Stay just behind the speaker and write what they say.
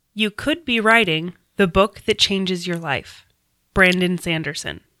You could be writing the book that changes your life. Brandon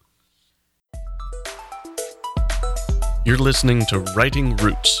Sanderson. You're listening to Writing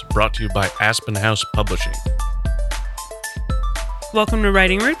Roots, brought to you by Aspen House Publishing. Welcome to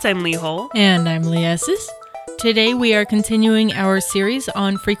Writing Roots. I'm Lee Hull. And I'm Lee Esses. Today we are continuing our series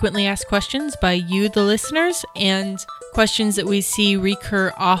on frequently asked questions by you, the listeners, and questions that we see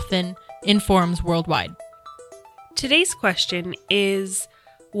recur often in forums worldwide. Today's question is,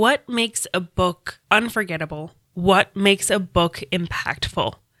 what makes a book unforgettable? What makes a book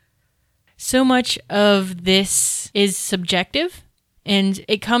impactful? So much of this is subjective, and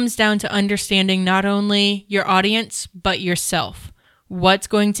it comes down to understanding not only your audience, but yourself. What's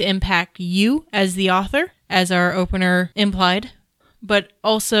going to impact you as the author, as our opener implied, but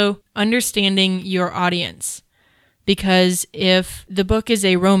also understanding your audience. Because if the book is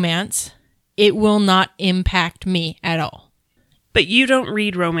a romance, it will not impact me at all. But you don't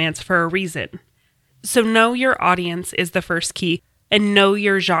read romance for a reason. So know your audience is the first key, and know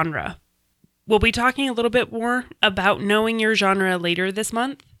your genre. We'll be talking a little bit more about knowing your genre later this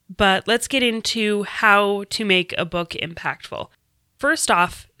month, but let's get into how to make a book impactful. First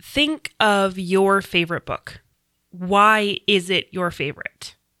off, think of your favorite book. Why is it your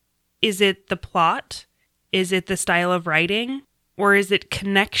favorite? Is it the plot? Is it the style of writing? Or is it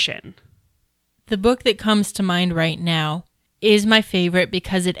connection? The book that comes to mind right now is my favorite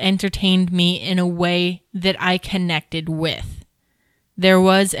because it entertained me in a way that I connected with. There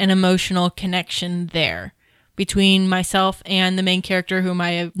was an emotional connection there between myself and the main character whom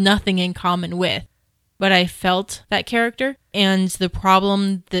I have nothing in common with. But I felt that character and the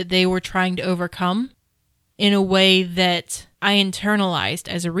problem that they were trying to overcome in a way that I internalized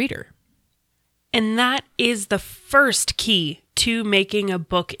as a reader. And that is the first key to making a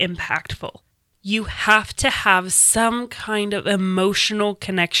book impactful. You have to have some kind of emotional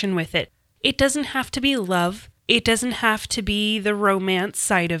connection with it. It doesn't have to be love. It doesn't have to be the romance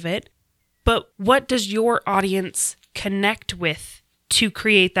side of it. But what does your audience connect with to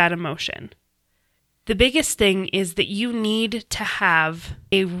create that emotion? The biggest thing is that you need to have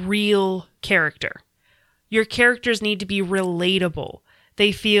a real character. Your characters need to be relatable.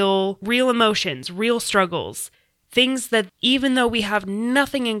 They feel real emotions, real struggles, things that even though we have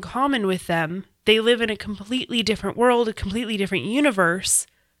nothing in common with them, they live in a completely different world, a completely different universe,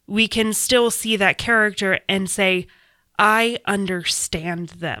 we can still see that character and say, I understand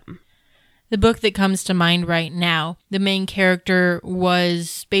them. The book that comes to mind right now, the main character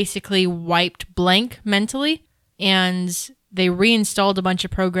was basically wiped blank mentally, and they reinstalled a bunch of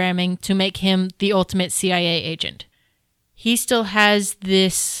programming to make him the ultimate CIA agent. He still has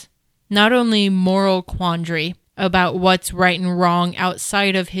this not only moral quandary about what's right and wrong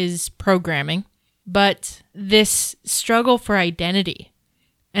outside of his programming, but this struggle for identity.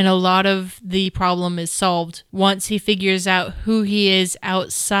 And a lot of the problem is solved once he figures out who he is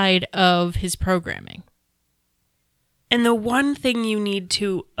outside of his programming. And the one thing you need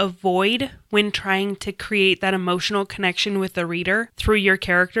to avoid when trying to create that emotional connection with the reader through your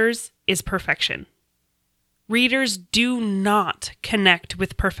characters is perfection. Readers do not connect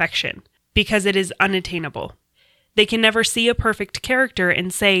with perfection because it is unattainable. They can never see a perfect character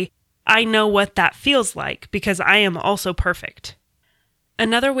and say, I know what that feels like because I am also perfect.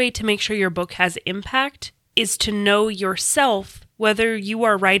 Another way to make sure your book has impact is to know yourself, whether you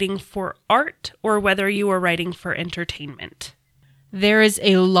are writing for art or whether you are writing for entertainment. There is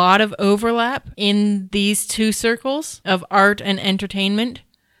a lot of overlap in these two circles of art and entertainment,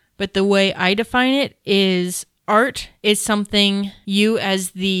 but the way I define it is art is something you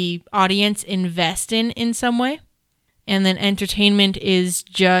as the audience invest in some way, and then entertainment is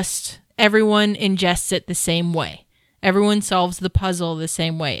just everyone ingests it the same way. Everyone solves the puzzle the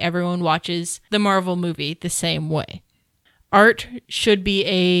same way. Everyone watches the Marvel movie the same way. Art should be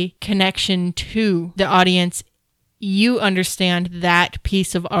a connection to the audience. You understand that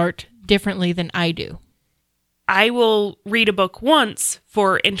piece of art differently than I do. I will read a book once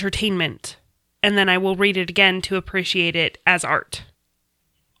for entertainment, and then I will read it again to appreciate it as art.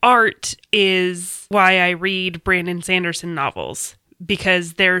 Art is why I read Brandon Sanderson novels,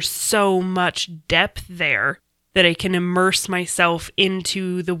 because there's so much depth there that I can immerse myself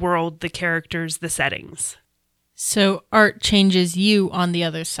into the world, the characters, the settings. So art changes you on the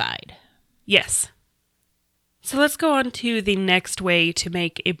other side. Yes. So let's go on to the next way to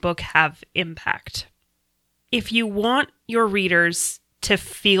make a book have impact. If you want your readers to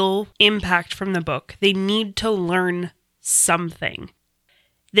feel impact from the book, they need to learn something.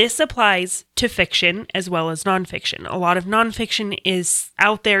 This applies to fiction as well as nonfiction. A lot of nonfiction is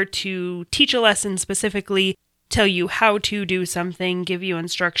out there to teach a lesson specifically, tell you how to do something, give you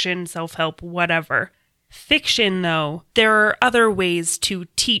instruction, self-help, whatever. Fiction, though, there are other ways to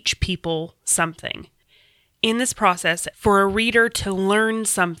teach people something. In this process, for a reader to learn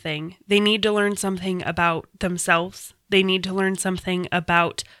something, they need to learn something about themselves. They need to learn something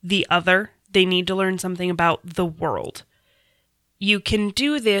about the other. They need to learn something about the world. You can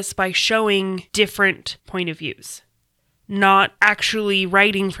do this by showing different point of views. Not actually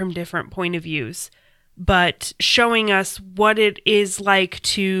writing from different point of views, but showing us what it is like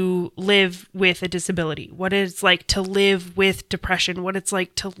to live with a disability, what it's like to live with depression, what it's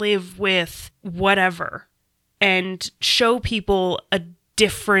like to live with whatever, and show people a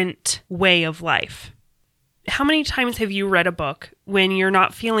different way of life. How many times have you read a book when you're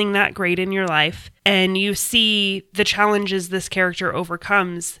not feeling that great in your life and you see the challenges this character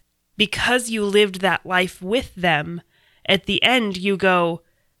overcomes because you lived that life with them? At the end, you go,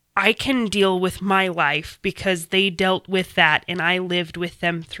 I can deal with my life because they dealt with that and I lived with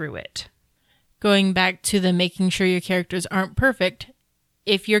them through it. Going back to the making sure your characters aren't perfect,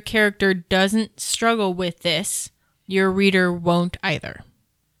 if your character doesn't struggle with this, your reader won't either.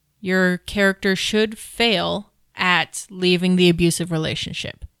 Your character should fail at leaving the abusive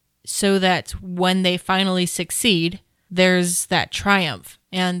relationship so that when they finally succeed, there's that triumph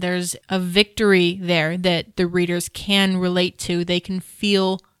and there's a victory there that the readers can relate to. They can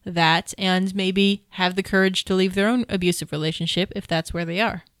feel that and maybe have the courage to leave their own abusive relationship if that's where they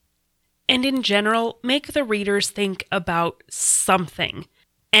are. And in general, make the readers think about something,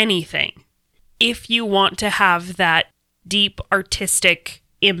 anything, if you want to have that deep artistic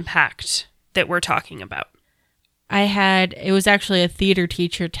impact that we're talking about. It was actually a theater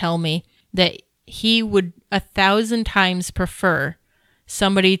teacher tell me that he would 1,000 times prefer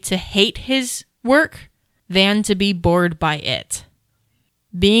somebody to hate his work than to be bored by it.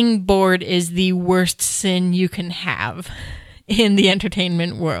 Being bored is the worst sin you can have in the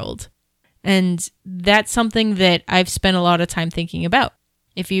entertainment world. And that's something that I've spent a lot of time thinking about.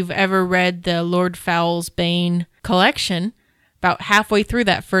 If you've ever read the Lord Fowle's Bane collection, about halfway through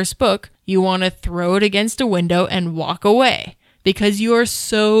that first book, you want to throw it against a window and walk away because you are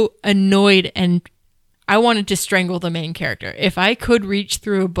so annoyed, and I wanted to strangle the main character. If I could reach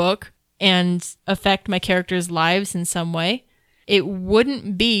through a book and affect my characters' lives in some way, it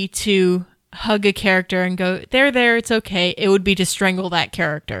wouldn't be to hug a character and go, there, it's okay. It would be to strangle that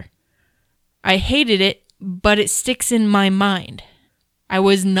character. I hated it, but it sticks in my mind. I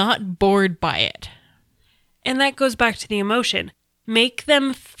was not bored by it. And that goes back to the emotion. Make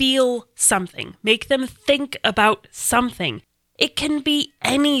them feel something. Make them think about something. It can be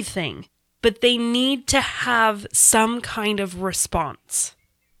anything, but they need to have some kind of response.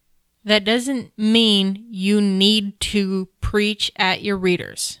 That doesn't mean you need to preach at your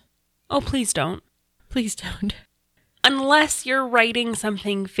readers. Oh, please don't. Please don't. Unless you're writing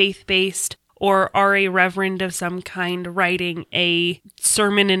something faith-based or are a reverend of some kind writing a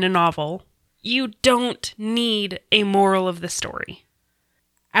sermon in a novel, you don't need a moral of the story.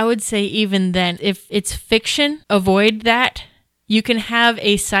 I would say even then, if it's fiction, avoid that. You can have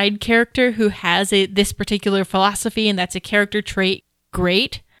a side character who has this particular philosophy and that's a character trait,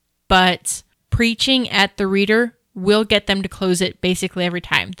 great. But preaching at the reader will get them to close it basically every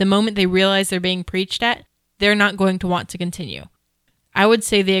time. The moment they realize they're being preached at, they're not going to want to continue. I would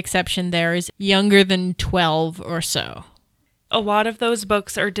say the exception there is younger than 12 or so. A lot of those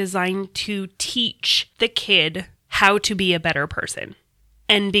books are designed to teach the kid how to be a better person.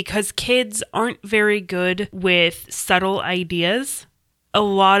 And because kids aren't very good with subtle ideas, a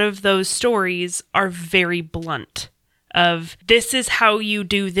lot of those stories are very blunt. Of this is how you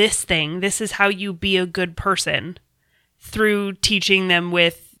do this thing, this is how you be a good person, through teaching them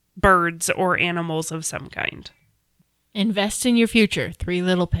with birds or animals of some kind. Invest in your future, 3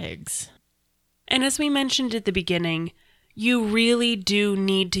 Little Pigs. And as we mentioned at the beginning, you really do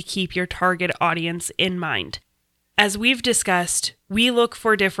need to keep your target audience in mind. As we've discussed, we look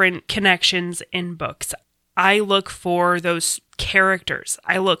for different connections in books. I look for those characters.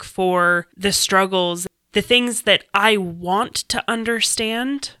 I look for the struggles, the things that I want to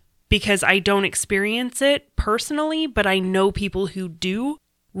understand because I don't experience it personally, but I know people who do.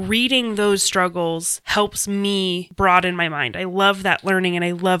 Reading those struggles helps me broaden my mind. I love that learning and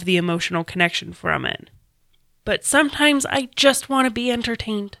I love the emotional connection from it. But sometimes I just want to be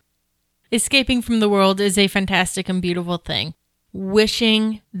entertained. Escaping from the world is a fantastic and beautiful thing.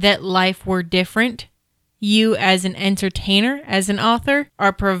 Wishing that life were different, you as an entertainer, as an author,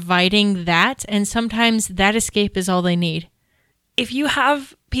 are providing that, and sometimes that escape is all they need. If you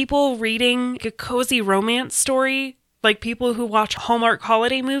have people reading a cozy romance story, like people who watch Hallmark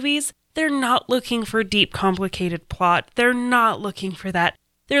holiday movies, They're not looking for deep, complicated plot. They're not looking for that.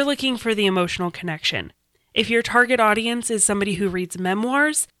 They're looking for the emotional connection. If your target audience is somebody who reads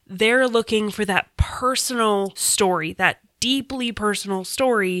memoirs, they're looking for that personal story, that deeply personal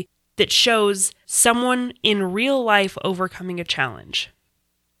story that shows someone in real life overcoming a challenge.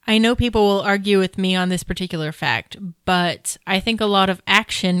 I know people will argue with me on this particular fact, but I think a lot of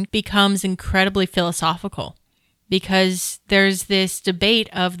action becomes incredibly philosophical because there's this debate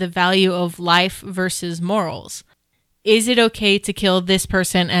of the value of life versus morals. Is it okay to kill this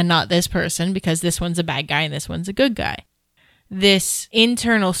person and not this person because this one's a bad guy and this one's a good guy? This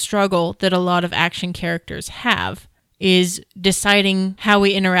internal struggle that a lot of action characters have is deciding how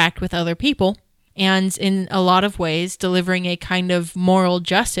we interact with other people and in a lot of ways delivering a kind of moral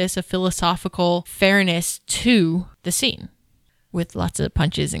justice, a philosophical fairness to the scene with lots of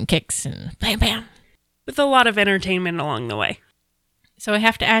punches and kicks and bam bam. With a lot of entertainment along the way. So I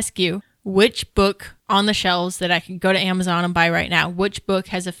have to ask you, which book on the shelves that I can go to Amazon and buy right now, which book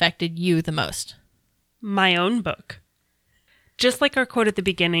has affected you the most? My own book. Just like our quote at the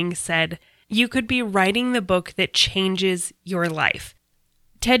beginning said, you could be writing the book that changes your life.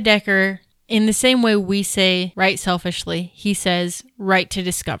 Ted Decker, in the same way we say write selfishly, he says write to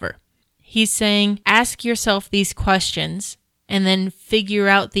discover. He's saying ask yourself these questions and then figure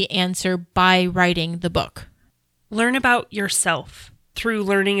out the answer by writing the book. Learn about yourself through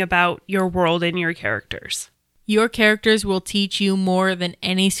learning about your world and your characters. Your characters will teach you more than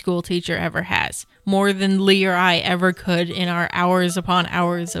any school teacher ever has, more than Lee or I ever could in our hours upon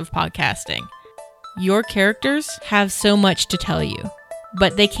hours of podcasting. Your characters have so much to tell you,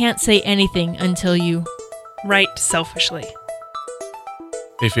 but they can't say anything until you write selfishly.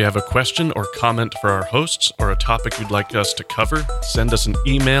 If you have a question or comment for our hosts or a topic you'd like us to cover, send us an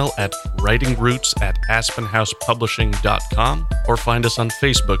email at writingroots@aspenhousepublishing.com or find us on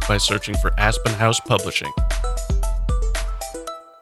Facebook by searching for Aspen House Publishing.